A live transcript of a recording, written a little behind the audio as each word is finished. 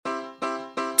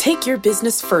Take your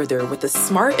business further with the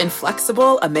smart and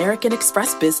flexible American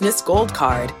Express Business Gold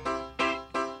Card.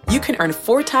 You can earn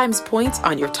 4 times points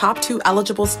on your top 2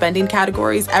 eligible spending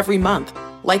categories every month,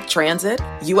 like transit,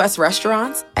 U.S.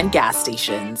 restaurants, and gas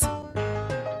stations.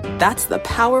 That's the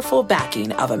powerful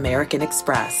backing of American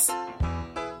Express.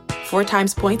 4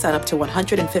 times points on up to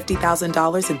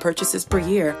 $150,000 in purchases per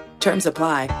year. Terms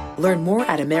apply. Learn more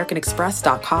at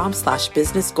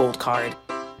americanexpress.com/businessgoldcard.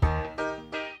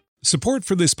 Support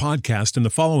for this podcast and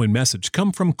the following message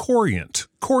come from Corient.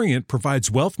 Corient provides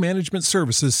wealth management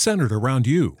services centered around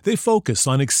you. They focus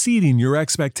on exceeding your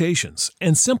expectations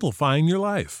and simplifying your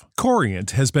life.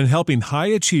 Corient has been helping high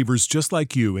achievers just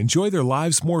like you enjoy their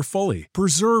lives more fully,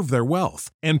 preserve their wealth,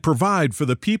 and provide for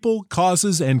the people,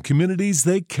 causes, and communities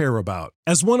they care about.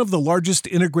 As one of the largest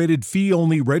integrated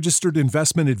fee-only registered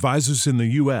investment advisors in the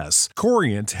U.S.,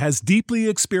 Corient has deeply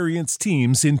experienced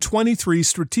teams in 23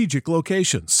 strategic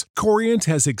locations. Corient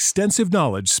has extensive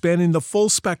knowledge spanning the full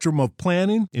spectrum of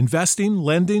planning, investing,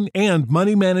 lending, and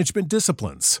money management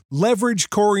disciplines. Leverage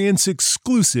Corient's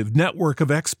exclusive network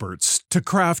of experts to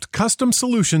craft custom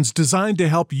solutions designed to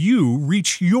help you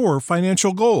reach your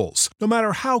financial goals, no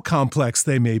matter how complex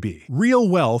they may be. Real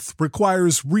wealth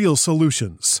requires real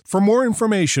solutions. For more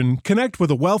information, connect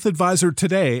with a wealth advisor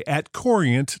today at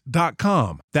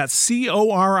Corient.com. That's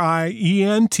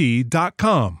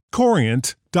Corient.com.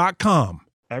 Corient.com.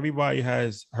 Everybody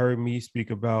has heard me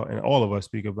speak about, and all of us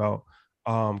speak about,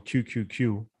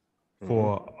 QQQ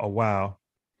for a while,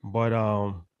 but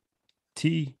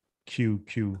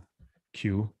TQQQ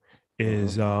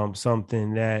is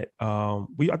something that I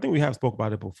think we have spoke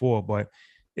about it before, but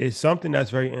it's something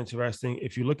that's very interesting.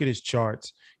 If you look at his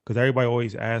charts, because everybody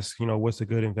always asks, what's a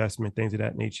good investment, things of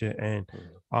that nature, and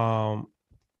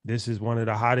this is one of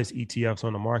the hottest ETFs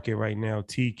on the market right now,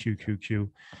 TQQQ.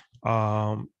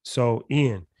 So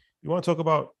Ian, you want to talk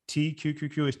about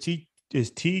TQQQ? Is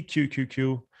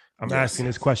TQQQ? I'm asking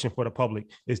this question for the public.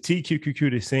 Is TQQQ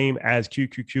the same as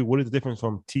QQQ? What is the difference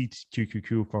from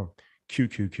TQQQ from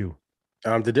QQQ?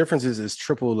 The difference is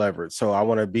triple leverage. So I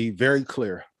want to be very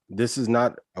clear. This is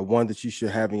not a one that you should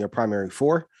have in your primary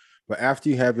 4, but after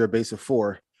you have your base of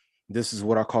 4, this is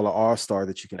what I call an all-star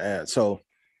that you can add. So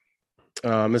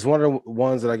it's one of the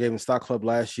ones that I gave in Stock Club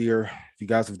last year. If you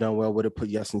guys have done well with it, put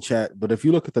yes in chat. But if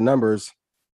you look at the numbers,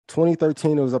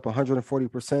 2013, it was up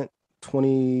 140%.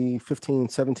 2015,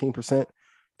 17%,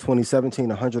 2017,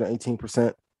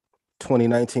 118%,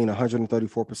 2019,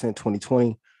 134%,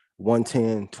 2020,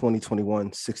 110, 2021,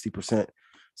 60%.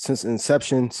 Since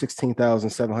inception,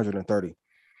 16,730.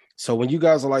 So when you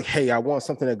guys are like, hey, I want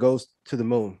something that goes to the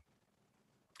moon,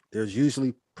 there's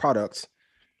usually products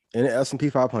in the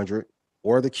S&P 500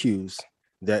 or the Qs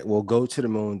that will go to the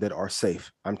moon that are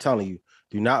safe. I'm telling you,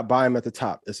 do not buy them at the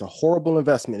top. It's a horrible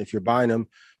investment if you're buying them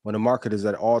when the market is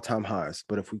at all-time highs.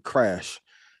 But if we crash,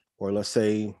 or let's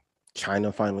say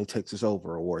China finally takes us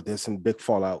over, or there's some big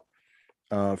fallout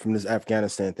from this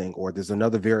Afghanistan thing, or there's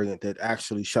another variant that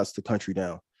actually shuts the country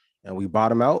down, and we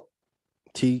bottom out,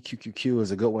 TQQQ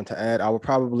is a good one to add. I would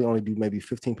probably only do maybe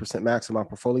 15% max of my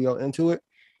portfolio into it.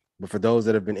 But for those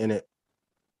that have been in it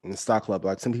in the Stock Club,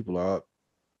 like some people are up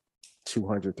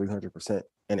 200, 300%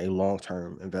 in a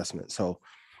long-term investment. So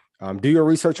do your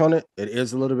research on it. It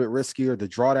is a little bit riskier. The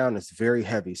drawdown is very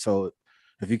heavy. So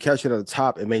if you catch it at the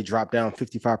top, it may drop down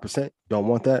 55%. Don't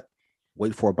want that.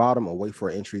 Wait for a bottom or wait for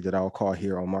an entry that I'll call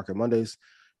here on Market Mondays.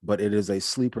 But it is a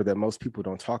sleeper that most people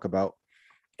don't talk about.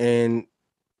 And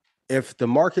if the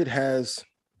market has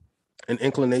an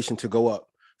inclination to go up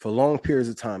for long periods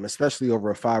of time, especially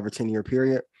over a 5 or 10 year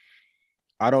period,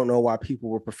 I don't know why people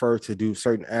would prefer to do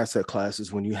certain asset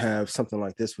classes when you have something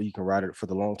like this where you can ride it for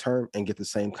the long term and get the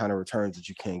same kind of returns that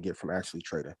you can get from actually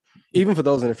trading. Even for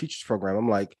those in the futures program, I'm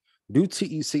like, do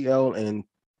TECL and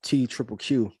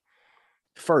TQQQ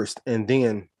first and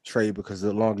then trade, because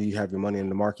the longer you have your money in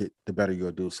the market, the better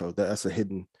you'll do. So that's a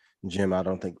hidden gem I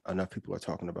don't think enough people are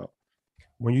talking about.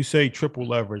 When you say triple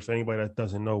leverage, for anybody that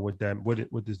doesn't know what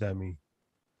does that mean?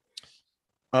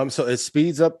 So it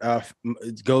speeds up,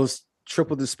 it goes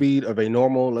triple the speed of a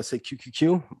normal, let's say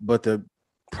QQQ. But the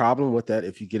problem with that,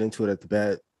 if you get into it at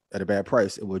a bad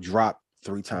price, it will drop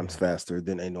 3 times faster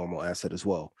than a normal asset as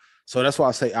well. So that's why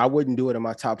I say I wouldn't do it in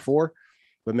my top 4,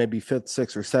 but maybe 5th,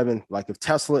 6th, or 7th. Like if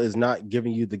Tesla is not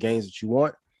giving you the gains that you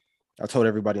want, I told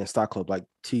everybody in Stock Club, like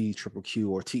TQQQ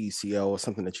or TECL or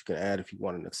something that you can add if you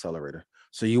want an accelerator.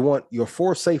 So you want your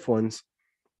 4 safe ones,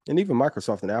 and even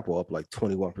Microsoft and Apple up like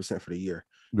 21% for the year.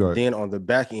 Right. Then on the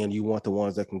back end, you want the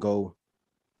ones that can go,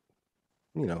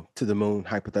 to the moon,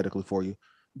 hypothetically for you.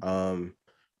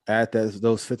 add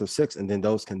those fifth or sixth, and then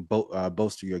those can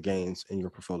bolster your gains in your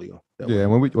portfolio. Yeah,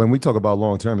 and when we talk about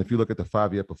long term, if you look at the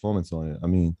 5-year performance on it, I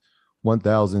mean,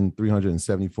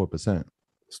 1,374%.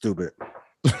 Stupid.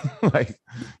 Like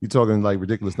you're talking like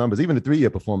ridiculous numbers. Even the 3-year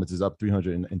performance is up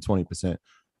 320%,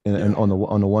 and on the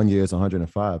 1 year it's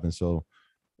 105. And so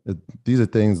these are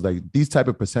things like these type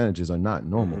of percentages are not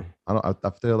normal. I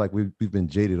feel like we've been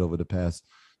jaded over the past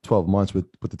 12 months with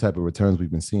the type of returns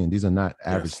we've been seeing. These are not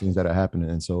average things that are happening.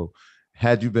 And so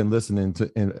had you been listening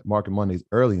to in Market Mondays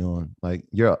early on, like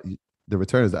the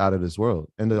return is out of this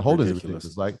world, and the holdings are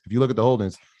ridiculous. Like if you look at the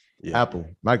holdings, Apple,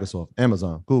 Microsoft,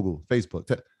 Amazon, Google,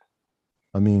 Facebook.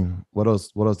 I mean, what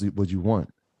else would you want?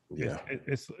 Yeah,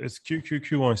 it's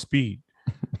QQQ on speed.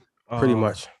 Pretty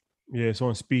much. Yeah, it's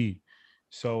on speed.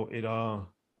 So it's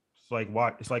like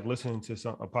listening to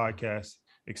a podcast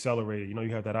accelerated. You know,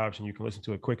 you have that option. You can listen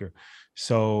to it quicker.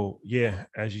 So yeah,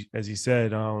 as you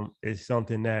said, it's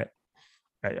something that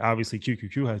obviously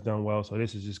QQQ has done well. So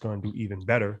this is just going to do even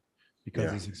better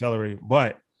because it's accelerated.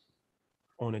 But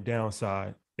on the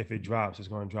downside, if it drops, it's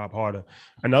going to drop harder.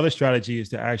 Another strategy is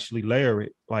to actually layer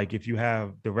it. Like if you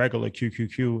have the regular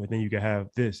QQQ, and then you can have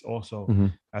this also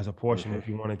as a portion. If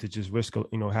you wanted to just risk,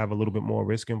 have a little bit more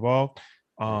risk involved,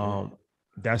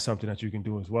 that's something that you can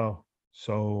do as well.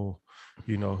 So,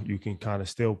 you can kind of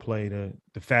still play the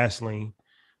fast lane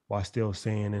while still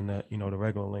staying in the, the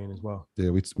regular lane as well. Yeah,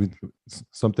 we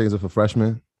some things are for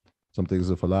freshmen, some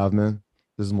things are for live men.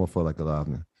 This is more for like a live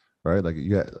man. Right? Like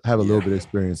you have a little bit of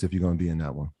experience if you're going to be in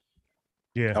that one.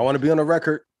 Yeah. I want to be on the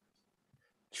record.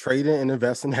 Trading and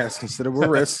investing has considerable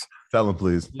risk. Tell them,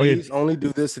 please. Please only do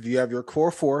this if you have your core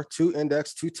 4, 2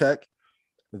 index, 2 tech,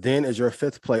 then as your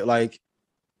 5th play. Like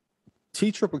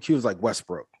TQQQ is like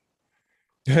Westbrook.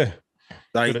 Yeah.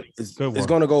 Like it's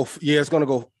going to go. Yeah, it's going to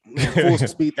go full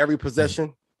speed every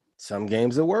possession. Some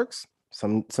games it works.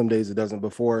 Some days it doesn't.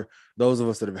 Before those of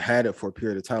us that have had it for a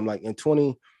period of time, like in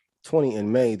 2020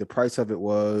 in May, the price of it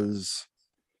was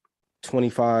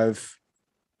 $29.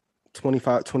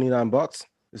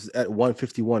 This is at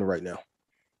 151 right now.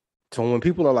 So when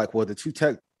people are like, well, the 2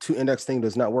 index thing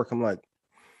does not work, I'm like,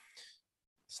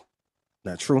 it's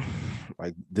not true.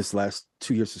 Like this last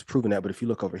 2 years has proven that. But if you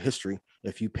look over history,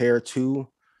 if you pair 2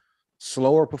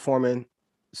 slower performing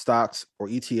stocks or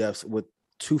ETFs with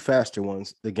 2 faster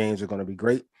ones, the gains are going to be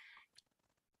great.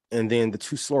 And then the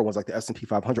 2 slower ones like the S&P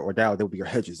 500 or Dow, they'll be your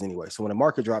hedges anyway. So when the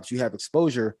market drops, you have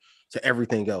exposure to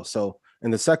everything else. So,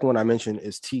 and the second one I mentioned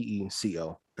is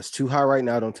TECO. It's too high right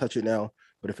now. Don't touch it now.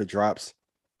 But if it drops,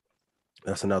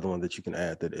 that's another one that you can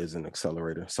add that is an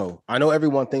accelerator. So I know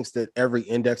everyone thinks that every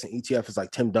index and ETF is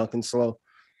like Tim Duncan slow.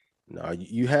 No,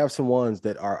 you have some ones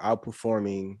that are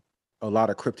outperforming a lot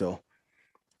of crypto.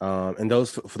 And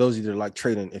those, for those of you that like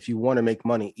trading, if you want to make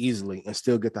money easily and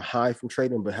still get the high from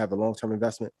trading, but have a long-term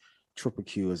investment,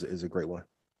 QQQ is a great one.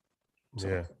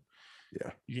 So,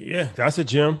 yeah, that's a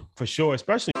gem for sure,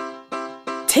 especially.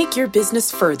 Take your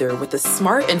business further with the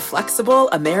smart and flexible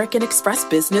American Express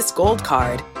Business Gold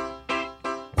Card.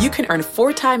 You can earn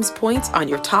 4 times points on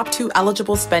your top 2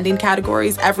 eligible spending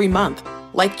categories every month,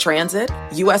 like transit,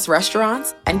 U.S.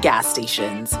 restaurants, and gas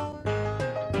stations.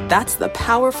 That's the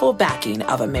powerful backing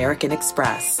of American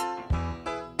Express.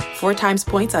 4 times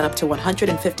points on up to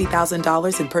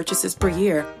 $150,000 in purchases per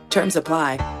year. Terms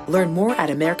apply. Learn more at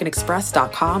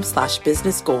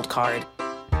americanexpress.com/businessgoldcard.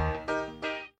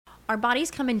 Our bodies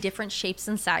come in different shapes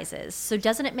and sizes, so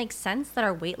doesn't it make sense that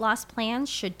our weight loss plans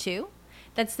should too?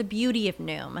 That's the beauty of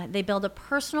Noom. They build a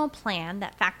personal plan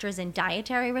that factors in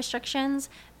dietary restrictions,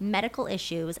 medical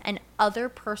issues, and other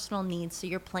personal needs so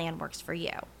your plan works for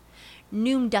you.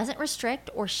 Noom doesn't restrict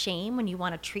or shame when you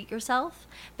want to treat yourself.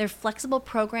 Their flexible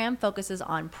program focuses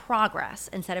on progress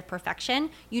instead of perfection.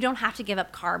 You don't have to give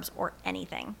up carbs or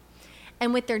anything.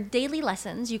 And with their daily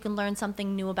lessons, you can learn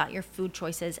something new about your food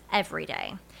choices every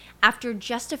day. After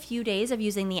just a few days of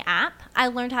using the app, I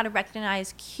learned how to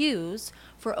recognize cues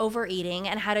for overeating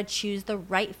and how to choose the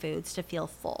right foods to feel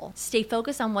full. Stay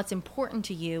focused on what's important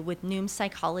to you with Noom's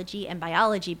psychology and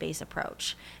biology-based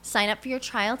approach. Sign up for your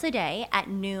trial today at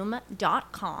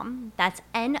Noom.com. That's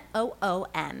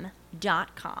NOOM.com.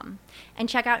 And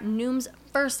check out Noom's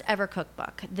first ever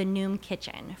cookbook, The Noom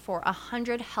Kitchen, for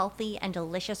 100 healthy and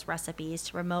delicious recipes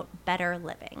to promote better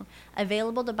living.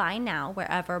 Available to buy now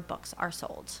wherever books are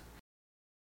sold.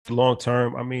 Long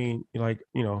term, I mean,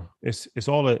 it's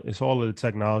all of the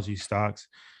technology stocks.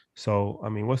 So, I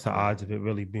mean, what's the odds of it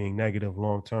really being negative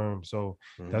long term? So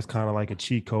that's kind of like a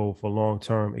cheat code for long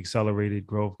term accelerated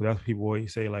growth. That's what people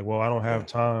always say, like, well, I don't have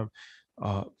time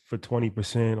for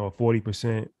 20% or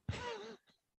 40%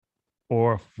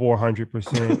 or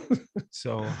 400%.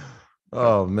 So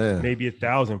Oh man. maybe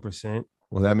 1,000%.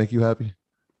 Will that make you happy?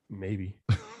 Maybe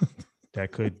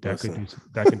that can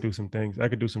Listen. do some things. That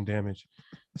could do some damage.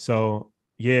 So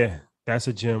yeah, that's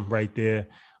a gem right there.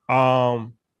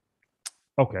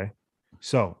 Okay,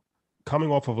 so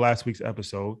coming off of last week's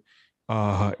episode,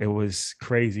 it was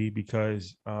crazy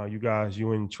because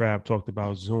you and Trav talked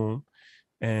about Zoom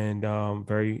and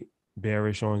very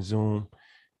bearish on Zoom,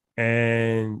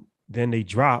 and then they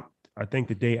dropped. I think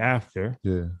the day after.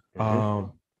 Yeah.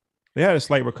 They had a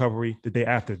slight recovery the day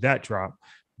after that drop,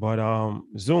 but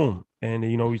Zoom, and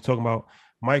we're talking about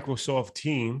Microsoft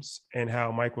Teams and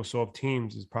how Microsoft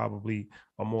Teams is probably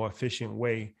a more efficient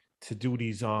way to do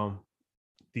these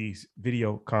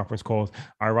video conference calls.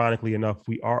 Ironically enough,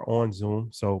 we are on Zoom,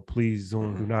 so please,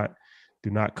 Zoom, do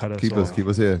not cut us Keep off.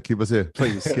 us here.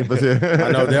 Please. Keep us here.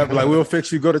 I know they'll be like, we'll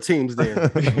fix you. Go to Teams then.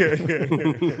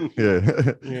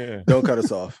 Yeah. Yeah. Don't cut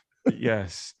us off.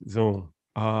 Yes, Zoom.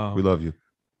 We love you.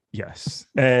 Yes.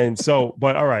 And so,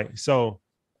 but all right. So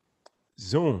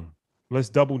Zoom, let's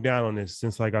double down on this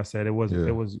since, like I said, it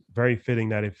was very fitting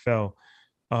that it fell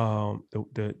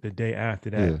the day after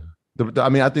that. Yeah. I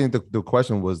mean, I think the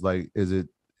question was like, is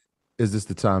this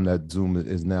the time that Zoom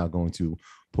is now going to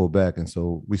pull back? And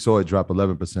so we saw it drop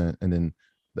 11%, and then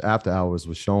the after hours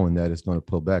was showing that it's going to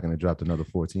pull back, and it dropped another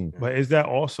 14. But is that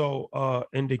also an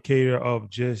indicator of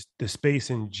just the space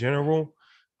in general?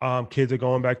 Kids are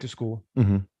going back to school,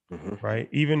 right?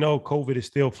 Even though COVID is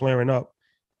still flaring up,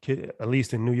 at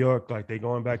least in New York, like they're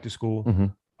going back to school.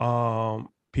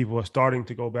 People are starting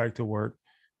to go back to work.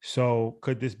 So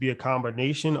could this be a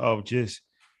combination of just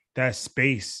that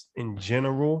space in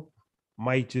general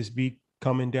might just be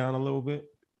coming down a little bit?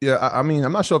 Yeah, I mean,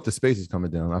 I'm not sure if the space is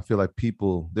coming down. I feel like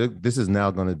this is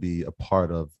now going to be a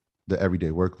part of the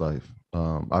everyday work life.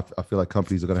 I feel like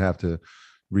companies are going to have to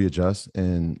readjust,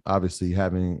 and obviously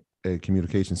having a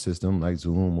communication system like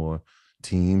Zoom or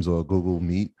Teams or Google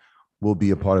Meet will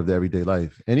be a part of the everyday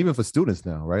life. And even for students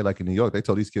now, right? Like in New York, they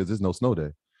told these kids there's no snow day,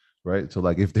 right? So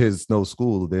like if there's no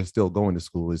school, they're still going to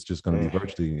school. It's just going to be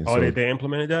virtually. And so they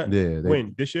implemented that? Yeah.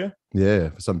 When? This year?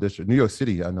 Yeah, for some districts. New York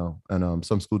City, I know. And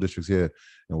some school districts here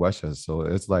in Westchester. So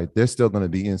it's like they're still going to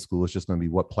be in school. It's just going to be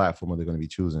what platform are they going to be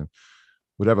choosing.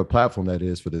 Whatever platform that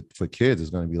is for kids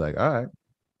is going to be like, all right.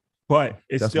 But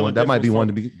it's that's still one, that might be one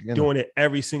to be doing it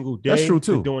every single day. That's true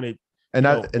too. Doing it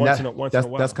once in a while.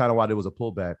 That's kind of why there was a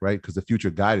pullback, right? Because the future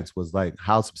guidance was like,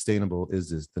 how sustainable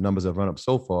is this? The numbers have run up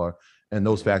so far, and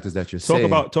those factors that you're saying.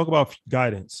 Talk about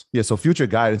guidance. Yeah, so future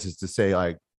guidance is to say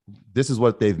like, this is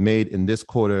what they've made in this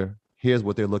quarter. Here's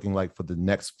what they're looking like for the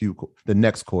next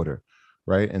quarter,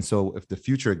 right? And so if the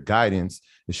future guidance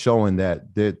is showing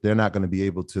that they're not going to be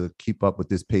able to keep up with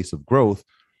this pace of growth,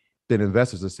 then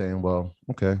investors are saying, well,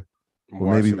 okay.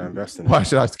 Well, maybe why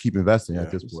should I keep investing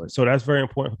at this point? So that's very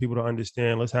important for people to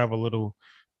understand. Let's have a little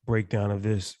breakdown of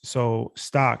this. So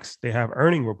stocks, they have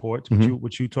earning reports,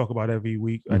 which you talk about every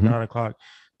week at 9:00.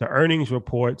 The earnings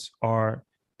reports are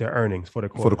their earnings for the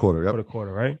quarter. For the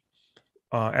quarter, right?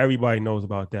 Everybody knows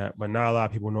about that, but not a lot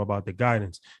of people know about the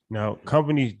guidance. Now,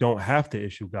 companies don't have to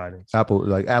issue guidance.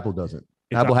 Apple doesn't.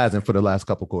 Apple hasn't for the last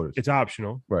couple quarters. It's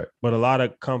optional, right? But a lot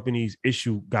of companies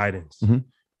issue guidance.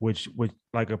 Which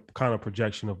like a kind of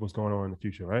projection of what's going on in the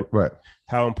future, right? Right.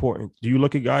 How important? Do you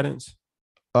look at guidance?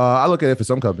 I look at it for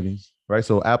some companies, right?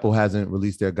 So Apple hasn't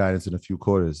released their guidance in a few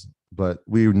quarters, but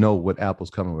we know what Apple's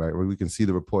coming, right? Where we can see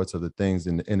the reports of the things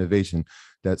and the innovation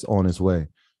that's on its way.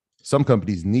 Some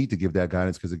companies need to give that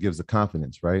guidance because it gives the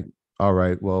confidence, right? All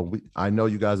right, well, I know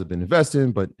you guys have been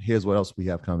investing, but here's what else we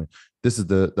have coming. This is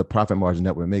the profit margin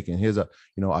that we're making. Here's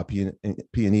our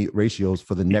P&E ratios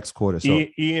for the next quarter. So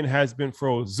Ian has been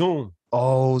froze. Zoom.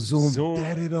 Oh, Zoom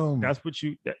deaded him. That's what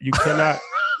you cannot.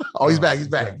 Oh, he's back.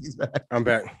 I'm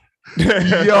back.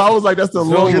 Yo, I was like, that's the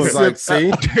longest like,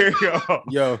 see?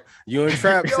 Yo, you and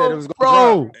Trap said it was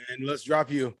going to drop, and let's drop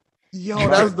you. Yo,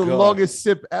 that was the longest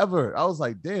sip ever. I was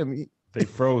like, damn. They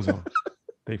froze him.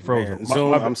 They froze him.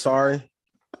 Zoom, I'm sorry.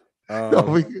 No,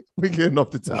 we getting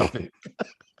off the topic.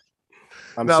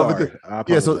 I'm sorry.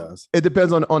 So it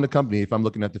depends on the company. If I'm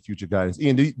looking at the future guidance,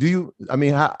 Ian, do you? I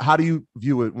mean, how do you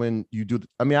view it when you do?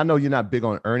 I mean, I know you're not big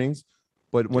on earnings,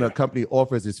 but when a company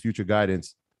offers its future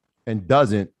guidance and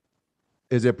doesn't,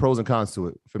 is there pros and cons to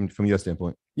it from your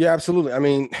standpoint? Yeah, absolutely. I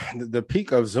mean, the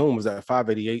peak of Zoom was at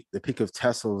 588. The peak of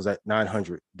Tesla was at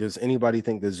 900. Does anybody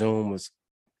think that Zoom was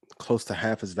close to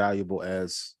half as valuable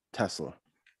as Tesla?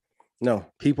 No,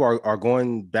 people are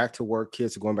going back to work.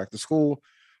 Kids are going back to school.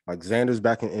 Like Xander's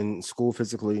back in school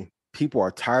physically. People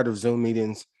are tired of Zoom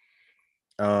meetings.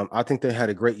 I think they had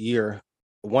a great year.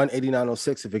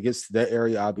 189.06. If it gets to that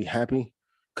area, I'll be happy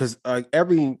because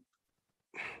every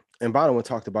and Bonawyn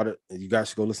talked about it. You guys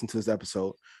should go listen to this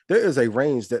episode. There is a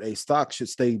range that a stock should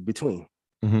stay between.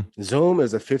 Mm-hmm. Zoom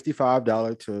is a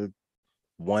 $55 to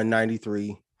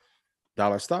 $193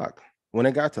 stock. When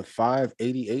it got to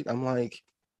 $588, I'm like,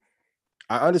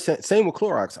 I understand. Same with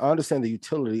Clorox. I understand the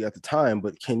utility at the time,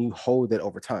 but can you hold that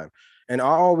over time? And I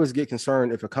always get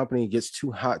concerned if a company gets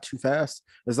too hot too fast.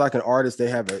 It's like an artist, they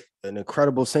have an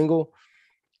incredible single,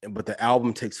 but the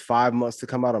album takes 5 months to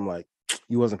come out. I'm like,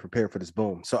 you wasn't prepared for this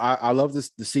boom. So I love this,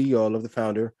 the CEO, I love the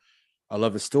founder. I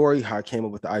love his story, how I came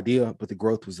up with the idea, but the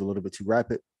growth was a little bit too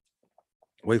rapid.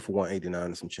 Wait for 189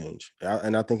 and some change.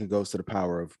 And I think it goes to the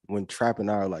power of when Trap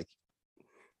and I are like,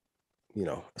 you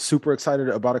know, super excited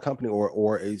about a company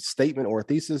or a statement or a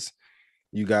thesis,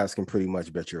 you guys can pretty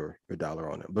much bet your dollar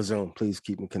on it. But Zoom, please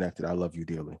keep me connected. I love you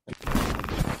dearly.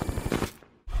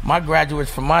 My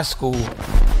graduates from my school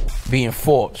being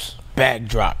Forbes, bag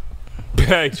drop.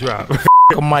 Bag drop.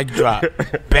 A mic drop.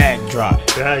 Bag drop.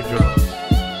 Bag drop.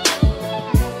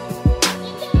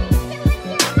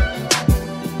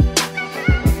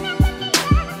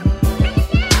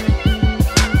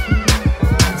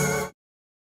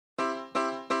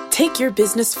 Take your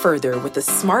business further with the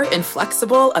smart and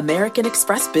flexible American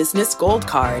Express Business Gold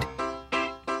Card.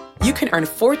 You can earn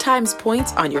 4 times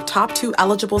points on your top 2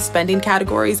 eligible spending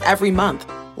categories every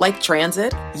month, like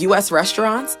transit, U.S.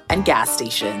 restaurants, and gas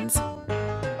stations.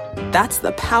 That's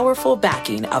the powerful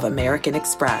backing of American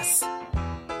Express.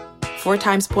 4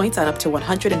 times points on up to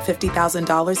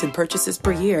 $150,000 in purchases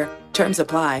per year. Terms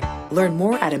apply. Learn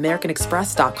more at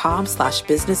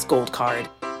americanexpress.com/business gold card.